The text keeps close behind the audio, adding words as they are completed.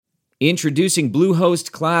Introducing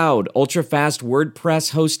Bluehost Cloud, ultra-fast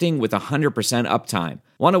WordPress hosting with 100% uptime.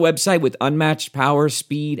 Want a website with unmatched power,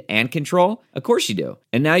 speed, and control? Of course you do.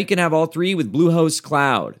 And now you can have all three with Bluehost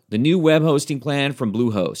Cloud, the new web hosting plan from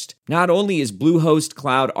Bluehost. Not only is Bluehost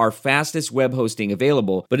Cloud our fastest web hosting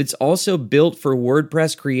available, but it's also built for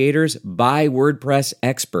WordPress creators by WordPress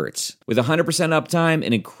experts. With 100% uptime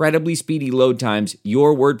and incredibly speedy load times,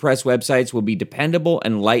 your WordPress websites will be dependable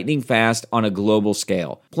and lightning fast on a global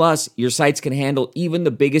scale. Plus, your sites can handle even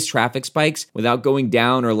the biggest traffic spikes without going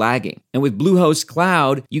down or lagging. And with Bluehost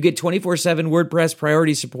Cloud, you get 24/7 WordPress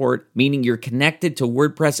priority support, meaning you're connected to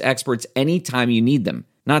WordPress experts anytime you need them.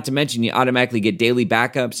 Not to mention, you automatically get daily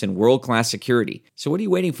backups and world-class security. So what are you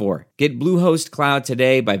waiting for? Get Bluehost Cloud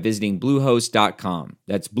today by visiting Bluehost.com.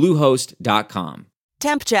 That's Bluehost.com.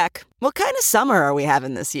 Temp check. What kind of summer are we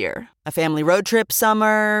having this year? A family road trip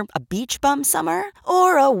summer? A beach bum summer?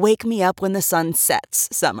 Or a wake me up when the sun sets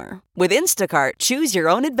summer? With Instacart, choose your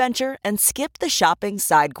own adventure and skip the shopping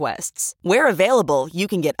side quests. Where available, you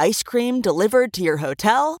can get ice cream delivered to your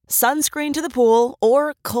hotel, sunscreen to the pool,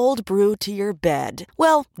 or cold brew to your bed.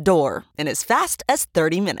 Well, door, in as fast as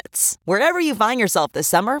 30 minutes. Wherever you find yourself this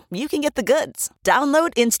summer, you can get the goods.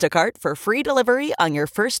 Download Instacart for free delivery on your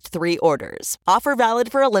first 3 orders. Offer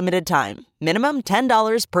valid for a limited time. Minimum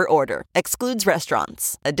 $10 per order. Excludes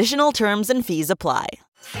restaurants. Additional terms and fees apply.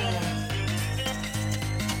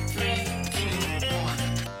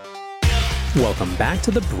 Welcome back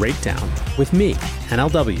to The Breakdown with me,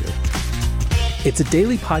 NLW. It's a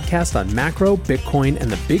daily podcast on macro, Bitcoin, and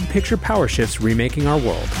the big picture power shifts remaking our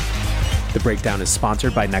world. The Breakdown is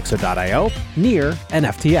sponsored by Nexo.io, Near, and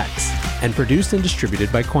FTX, and produced and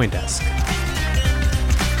distributed by CoinDesk.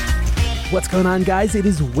 What's going on, guys? It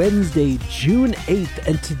is Wednesday, June 8th,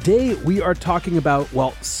 and today we are talking about,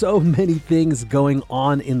 well, so many things going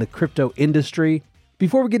on in the crypto industry.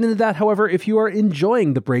 Before we get into that, however, if you are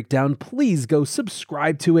enjoying The Breakdown, please go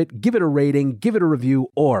subscribe to it, give it a rating, give it a review,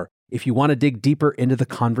 or if you want to dig deeper into the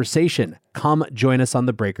conversation, come join us on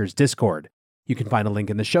the Breakers Discord. You can find a link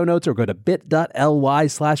in the show notes or go to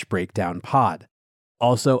bit.ly/breakdownpod.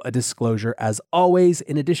 Also, a disclosure as always,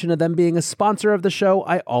 in addition to them being a sponsor of the show,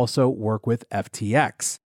 I also work with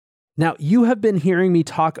FTX. Now, you have been hearing me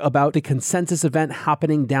talk about the Consensus event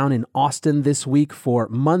happening down in Austin this week for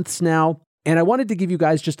months now, and I wanted to give you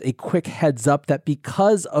guys just a quick heads up that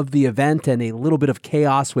because of the event and a little bit of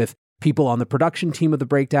chaos with people on the production team of The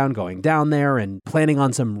Breakdown going down there and planning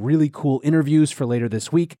on some really cool interviews for later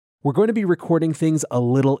this week, we're going to be recording things a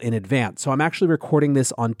little in advance. So I'm actually recording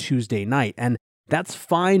this on Tuesday night, and that's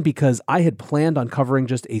fine because I had planned on covering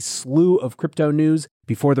just a slew of crypto news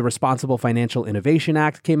before the Responsible Financial Innovation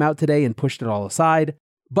Act came out today and pushed it all aside.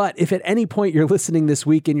 But if at any point you're listening this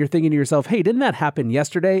week and you're thinking to yourself, hey, didn't that happen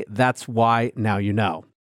yesterday? That's why now you know.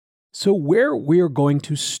 So where we're going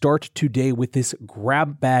to start today with this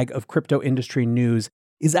grab bag of crypto industry news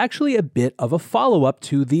is actually a bit of a follow-up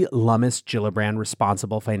to the Lummis-Gillibrand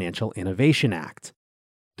Responsible Financial Innovation Act.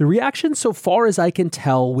 The reaction, so far as I can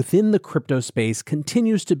tell, within the crypto space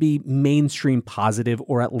continues to be mainstream positive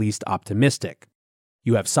or at least optimistic.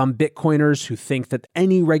 You have some Bitcoiners who think that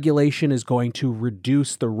any regulation is going to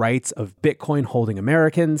reduce the rights of Bitcoin holding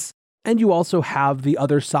Americans. And you also have the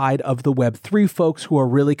other side of the Web3 folks who are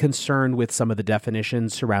really concerned with some of the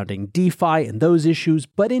definitions surrounding DeFi and those issues.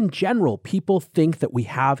 But in general, people think that we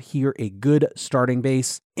have here a good starting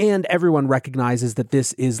base, and everyone recognizes that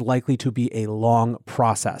this is likely to be a long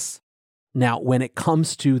process. Now, when it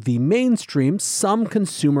comes to the mainstream, some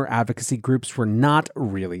consumer advocacy groups were not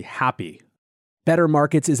really happy. Better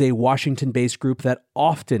Markets is a Washington-based group that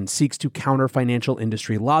often seeks to counter financial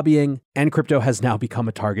industry lobbying, and crypto has now become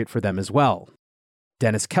a target for them as well.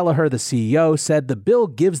 Dennis Kelleher, the CEO, said the bill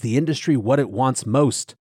gives the industry what it wants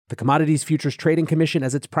most, the Commodities Futures Trading Commission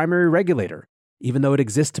as its primary regulator, even though it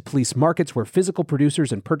exists to police markets where physical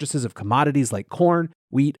producers and purchases of commodities like corn,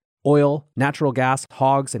 wheat, oil, natural gas,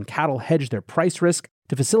 hogs, and cattle hedge their price risk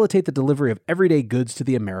to facilitate the delivery of everyday goods to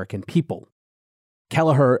the American people.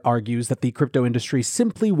 Kelleher argues that the crypto industry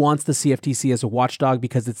simply wants the CFTC as a watchdog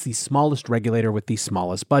because it's the smallest regulator with the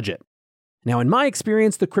smallest budget. Now, in my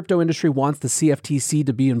experience, the crypto industry wants the CFTC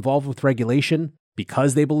to be involved with regulation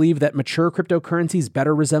because they believe that mature cryptocurrencies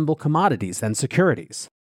better resemble commodities than securities.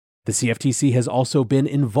 The CFTC has also been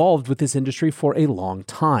involved with this industry for a long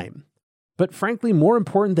time. But frankly, more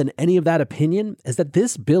important than any of that opinion is that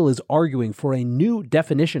this bill is arguing for a new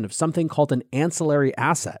definition of something called an ancillary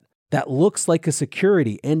asset that looks like a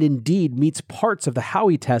security and indeed meets parts of the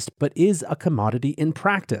Howey test but is a commodity in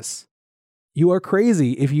practice. You are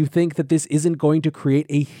crazy if you think that this isn't going to create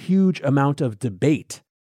a huge amount of debate.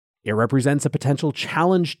 It represents a potential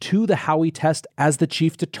challenge to the Howey test as the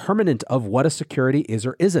chief determinant of what a security is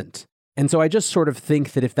or isn't. And so I just sort of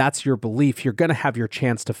think that if that's your belief, you're going to have your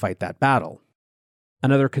chance to fight that battle.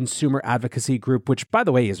 Another consumer advocacy group, which, by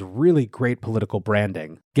the way, is really great political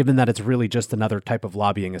branding, given that it's really just another type of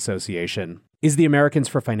lobbying association, is the Americans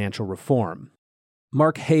for Financial Reform.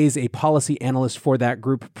 Mark Hayes, a policy analyst for that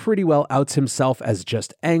group, pretty well outs himself as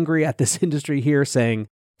just angry at this industry here, saying,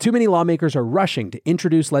 "Too many lawmakers are rushing to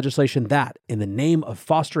introduce legislation that, in the name of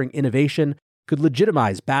fostering innovation, could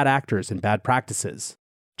legitimize bad actors and bad practices.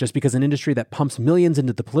 Just because an industry that pumps millions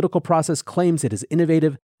into the political process claims it is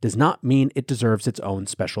innovative does not mean it deserves its own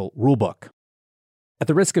special rulebook." At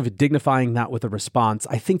the risk of dignifying that with a response,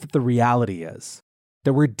 I think that the reality is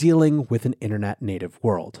that we're dealing with an internet-native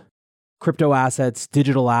world. Crypto assets,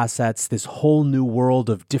 digital assets, this whole new world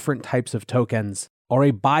of different types of tokens are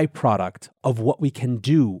a byproduct of what we can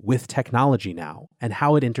do with technology now and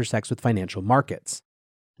how it intersects with financial markets.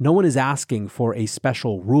 No one is asking for a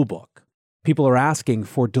special rulebook. People are asking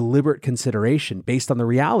for deliberate consideration based on the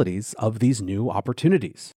realities of these new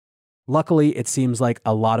opportunities. Luckily, it seems like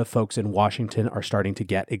a lot of folks in Washington are starting to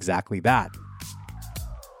get exactly that.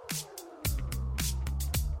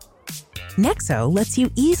 Nexo lets you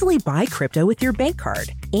easily buy crypto with your bank card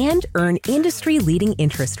and earn industry-leading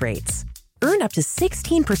interest rates. Earn up to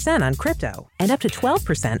 16% on crypto and up to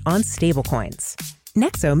 12% on stablecoins.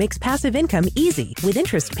 Nexo makes passive income easy with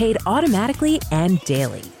interest paid automatically and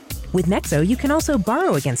daily. With Nexo, you can also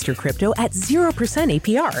borrow against your crypto at 0%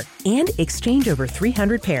 APR and exchange over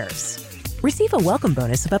 300 pairs. Receive a welcome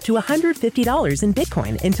bonus of up to $150 in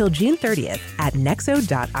Bitcoin until June 30th at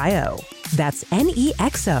nexo.io. That's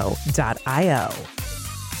nexo.io.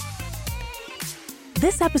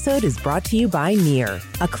 This episode is brought to you by Near,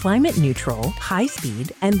 a climate-neutral,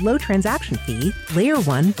 high-speed, and low transaction fee Layer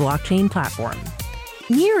 1 blockchain platform.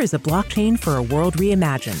 Near is a blockchain for a world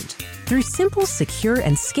reimagined. Through simple, secure,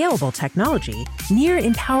 and scalable technology, Near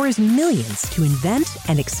empowers millions to invent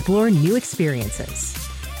and explore new experiences.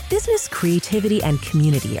 Business, creativity, and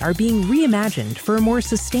community are being reimagined for a more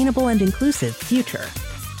sustainable and inclusive future.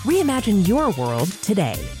 Reimagine your world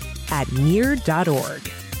today at near.org.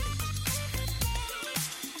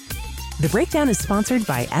 The Breakdown is sponsored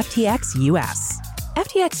by FTX US.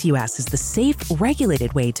 FTX US is the safe,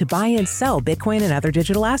 regulated way to buy and sell Bitcoin and other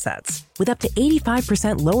digital assets, with up to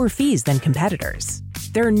 85% lower fees than competitors.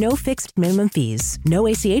 There are no fixed minimum fees, no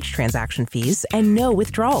ACH transaction fees, and no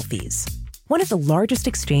withdrawal fees. One of the largest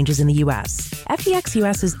exchanges in the US, FTX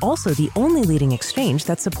US is also the only leading exchange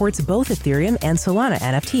that supports both Ethereum and Solana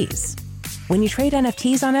NFTs. When you trade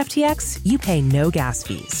NFTs on FTX, you pay no gas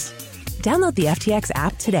fees. Download the FTX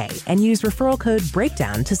app today and use referral code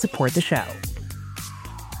BREAKDOWN to support the show.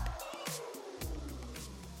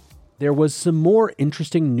 There was some more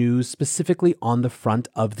interesting news specifically on the front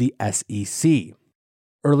of the SEC.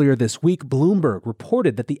 Earlier this week, Bloomberg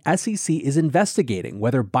reported that the SEC is investigating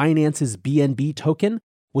whether Binance's BNB token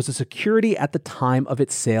was a security at the time of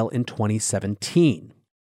its sale in 2017.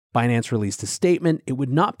 Binance released a statement. It would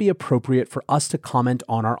not be appropriate for us to comment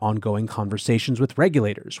on our ongoing conversations with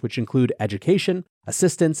regulators, which include education,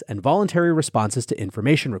 assistance, and voluntary responses to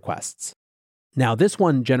information requests. Now, this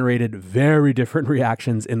one generated very different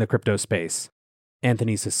reactions in the crypto space.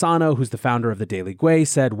 Anthony Sassano, who's the founder of the Daily Gwei,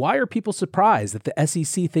 said, "Why are people surprised that the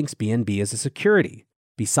SEC thinks BNB is a security?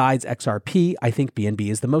 Besides XRP, I think BNB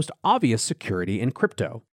is the most obvious security in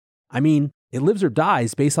crypto. I mean, it lives or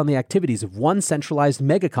dies based on the activities of one centralized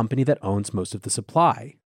mega company that owns most of the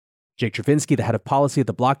supply." Jake Travinsky, the head of policy at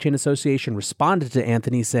the Blockchain Association, responded to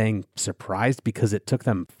Anthony saying, "Surprised because it took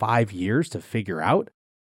them 5 years to figure out?"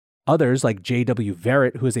 Others, like J.W.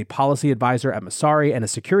 Verrett, who is a policy advisor at Masari and a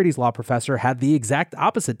securities law professor, had the exact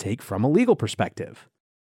opposite take from a legal perspective.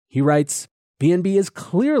 He writes, "BNB is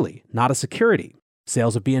clearly not a security.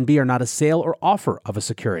 Sales of BNB are not a sale or offer of a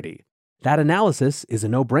security. That analysis is a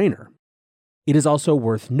no-brainer." It is also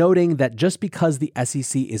worth noting that just because the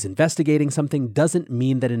SEC is investigating something doesn't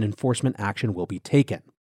mean that an enforcement action will be taken.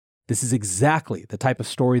 This is exactly the type of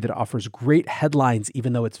story that offers great headlines,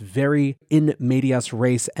 even though it's very in medias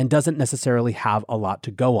res and doesn't necessarily have a lot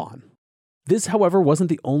to go on. This, however, wasn't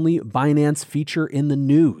the only Binance feature in the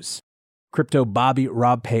news. Crypto Bobby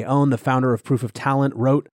Rob Payon, the founder of Proof of Talent,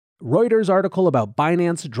 wrote, "Reuters article about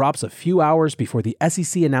Binance drops a few hours before the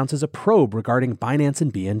SEC announces a probe regarding Binance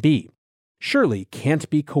and BNB. Surely can't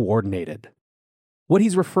be coordinated." What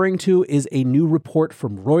he's referring to is a new report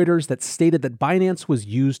from Reuters that stated that Binance was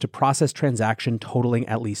used to process transactions totaling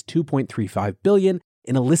at least $2.35 billion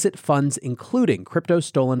in illicit funds, including crypto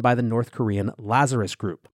stolen by the North Korean Lazarus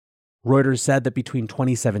Group. Reuters said that between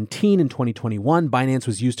 2017 and 2021, Binance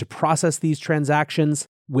was used to process these transactions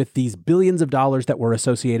with these billions of dollars that were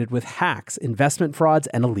associated with hacks, investment frauds,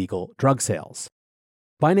 and illegal drug sales.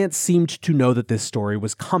 Binance seemed to know that this story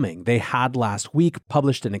was coming. They had last week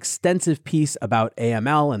published an extensive piece about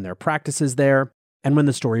AML and their practices there. And when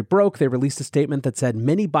the story broke, they released a statement that said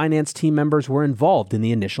many Binance team members were involved in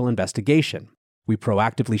the initial investigation. We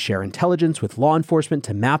proactively share intelligence with law enforcement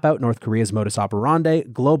to map out North Korea's modus operandi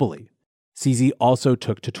globally. CZ also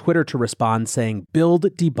took to Twitter to respond saying, "Build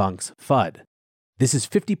debunks FUD." This is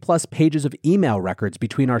 50 plus pages of email records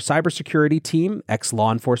between our cybersecurity team,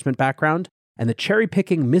 ex-law enforcement background, and the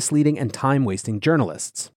cherry-picking, misleading, and time-wasting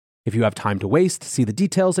journalists. If you have time to waste, see the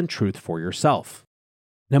details and truth for yourself.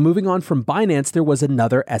 Now, moving on from Binance, there was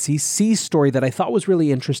another SEC story that I thought was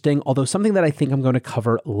really interesting, although something that I think I'm going to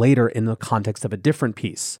cover later in the context of a different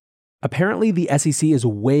piece. Apparently, the SEC is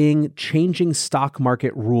weighing changing stock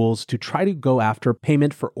market rules to try to go after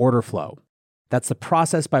payment for order flow. That's the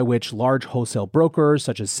process by which large wholesale brokers,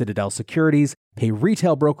 such as Citadel Securities, pay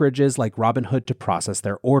retail brokerages like Robinhood to process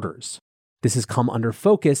their orders. This has come under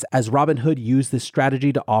focus as Robinhood used this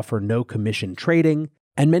strategy to offer no commission trading,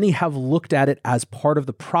 and many have looked at it as part of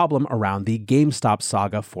the problem around the GameStop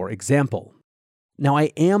saga, for example. Now,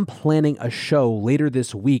 I am planning a show later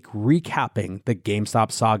this week recapping the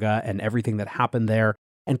GameStop saga and everything that happened there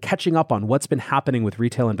and catching up on what's been happening with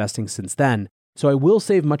retail investing since then, so I will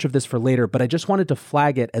save much of this for later, but I just wanted to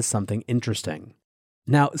flag it as something interesting.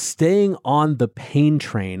 Now, staying on the pain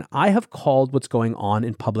train, I have called what's going on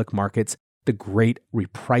in public markets the Great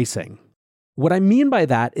Repricing. What I mean by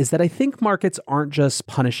that is that I think markets aren't just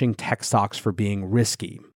punishing tech stocks for being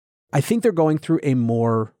risky. I think they're going through a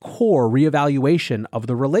more core reevaluation of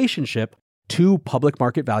the relationship to public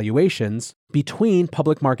market valuations between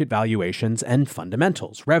public market valuations and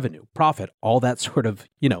fundamentals, revenue, profit, all that sort of,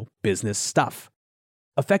 business stuff.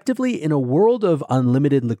 Effectively, in a world of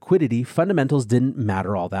unlimited liquidity, fundamentals didn't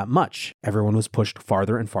matter all that much. Everyone was pushed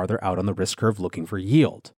farther and farther out on the risk curve looking for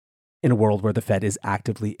yield. In a world where the Fed is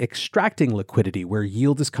actively extracting liquidity, where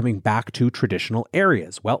yield is coming back to traditional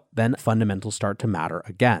areas, well, then fundamentals start to matter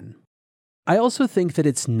again. I also think that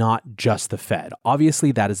it's not just the Fed.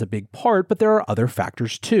 Obviously, that is a big part, but there are other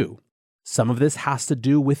factors too. Some of this has to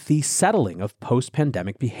do with the settling of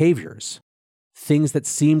post-pandemic behaviors. Things that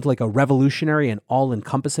seemed like a revolutionary and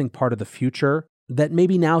all-encompassing part of the future that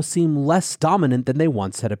maybe now seem less dominant than they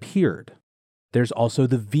once had appeared. There's also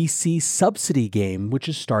the VC subsidy game, which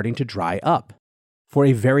is starting to dry up. For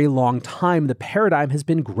a very long time, the paradigm has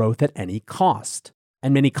been growth at any cost.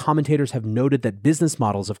 And many commentators have noted that business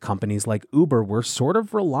models of companies like Uber were sort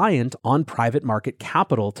of reliant on private market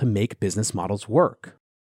capital to make business models work.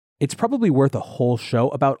 It's probably worth a whole show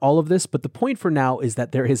about all of this, but the point for now is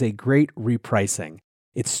that there is a great repricing.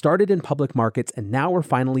 It started in public markets, and now we're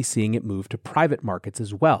finally seeing it move to private markets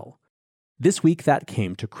as well. This week, that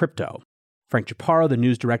came to crypto. Frank Chaparro, the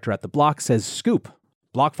news director at The Block, says, "Scoop,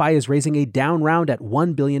 BlockFi is raising a down round at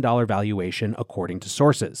 $1 billion valuation, according to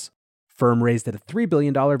sources. Firm raised at a $3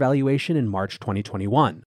 billion valuation in March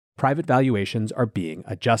 2021. Private valuations are being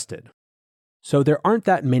adjusted." So there aren't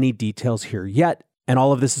that many details here yet, and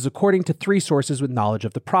all of this is according to 3 sources with knowledge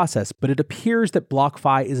of the process, but it appears that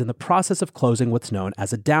BlockFi is in the process of closing what's known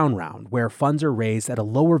as a down round, where funds are raised at a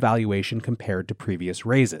lower valuation compared to previous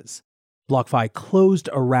raises. BlockFi closed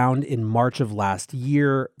a round in March of last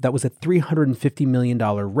year that was a $350 million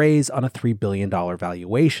raise on a $3 billion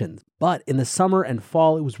valuation. But in the summer and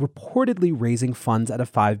fall, it was reportedly raising funds at a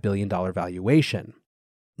 $5 billion valuation.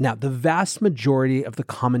 Now, the vast majority of the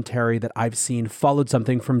commentary that I've seen followed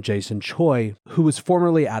something from Jason Choi, who was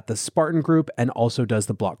formerly at the Spartan Group and also does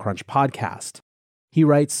the Block Crunch podcast. He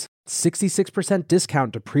writes, 66%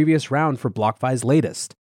 discount to previous round for BlockFi's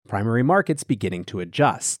latest. Primary markets beginning to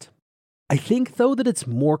adjust. I think, though, that it's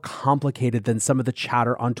more complicated than some of the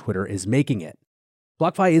chatter on Twitter is making it.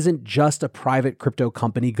 BlockFi isn't just a private crypto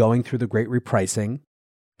company going through the Great Repricing.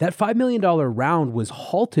 That $5 million round was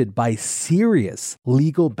halted by serious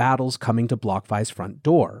legal battles coming to BlockFi's front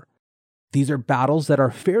door. These are battles that are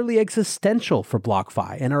fairly existential for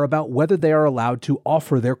BlockFi and are about whether they are allowed to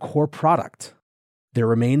offer their core product. There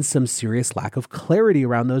remains some serious lack of clarity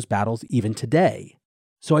around those battles even today.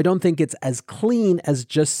 So I don't think it's as clean as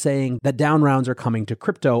just saying that down rounds are coming to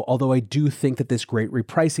crypto, although I do think that this great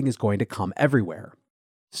repricing is going to come everywhere.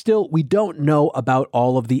 Still, we don't know about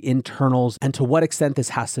all of the internals and to what extent this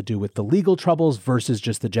has to do with the legal troubles versus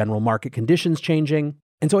just the general market conditions changing.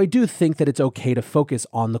 And so I do think that it's okay to focus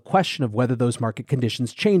on the question of whether those market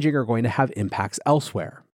conditions changing are going to have impacts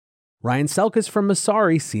elsewhere. Ryan Selkis from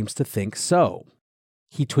Masari seems to think so.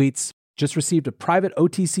 He tweets, just received a private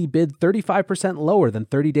OTC bid 35% lower than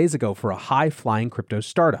 30 days ago for a high-flying crypto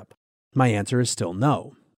startup? My answer is still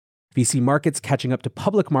no. VC markets catching up to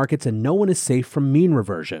public markets, and no one is safe from mean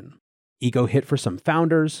reversion. Ego hit for some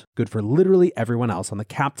founders, good for literally everyone else on the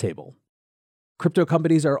cap table. Crypto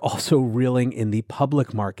companies are also reeling in the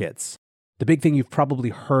public markets. The big thing you've probably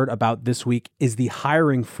heard about this week is the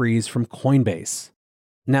hiring freeze from Coinbase.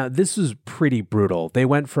 Now, this was pretty brutal. They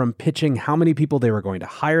went from pitching how many people they were going to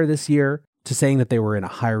hire this year, to saying that they were in a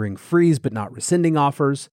hiring freeze but not rescinding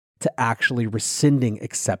offers, to actually rescinding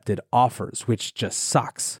accepted offers, which just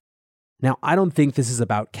sucks. Now, I don't think this is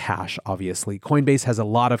about cash, obviously. Coinbase has a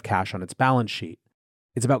lot of cash on its balance sheet.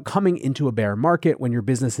 It's about coming into a bear market when your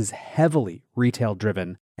business is heavily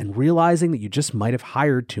retail-driven and realizing that you just might have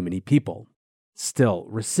hired too many people. Still,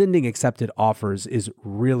 rescinding accepted offers is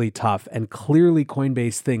really tough, and clearly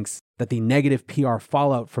Coinbase thinks that the negative PR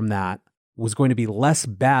fallout from that was going to be less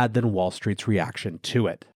bad than Wall Street's reaction to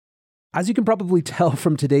it. As you can probably tell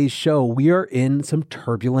from today's show, we are in some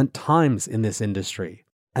turbulent times in this industry,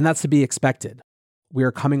 and that's to be expected. We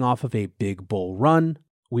are coming off of a big bull run.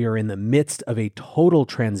 We are in the midst of a total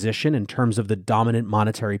transition in terms of the dominant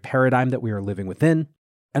monetary paradigm that we are living within,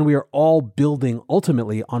 and we are all building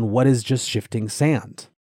ultimately on what is just shifting sand.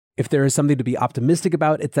 If there is something to be optimistic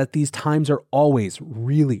about, it's that these times are always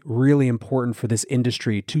really, really important for this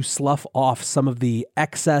industry to slough off some of the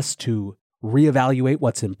excess, to reevaluate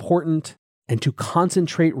what's important, and to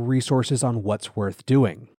concentrate resources on what's worth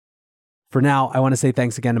doing. For now, I want to say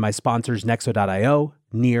thanks again to my sponsors Nexo.io,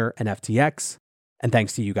 Near, and FTX, and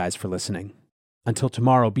thanks to you guys for listening. Until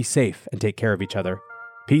tomorrow, be safe and take care of each other.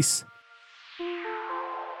 Peace.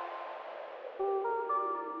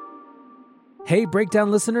 Hey,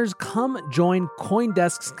 Breakdown listeners, come join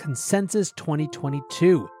CoinDesk's Consensus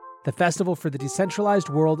 2022, the festival for the decentralized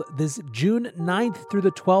world, this June 9th through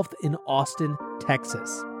the 12th in Austin,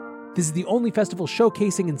 Texas. This is the only festival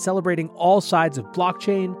showcasing and celebrating all sides of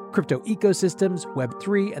blockchain, crypto ecosystems,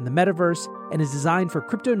 Web3, and the metaverse, and is designed for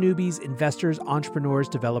crypto newbies, investors, entrepreneurs,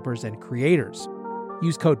 developers, and creators.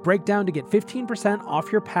 Use code BREAKDOWN to get 15%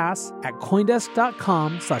 off your pass at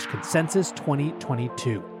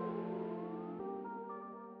CoinDesk.com/consensus2022.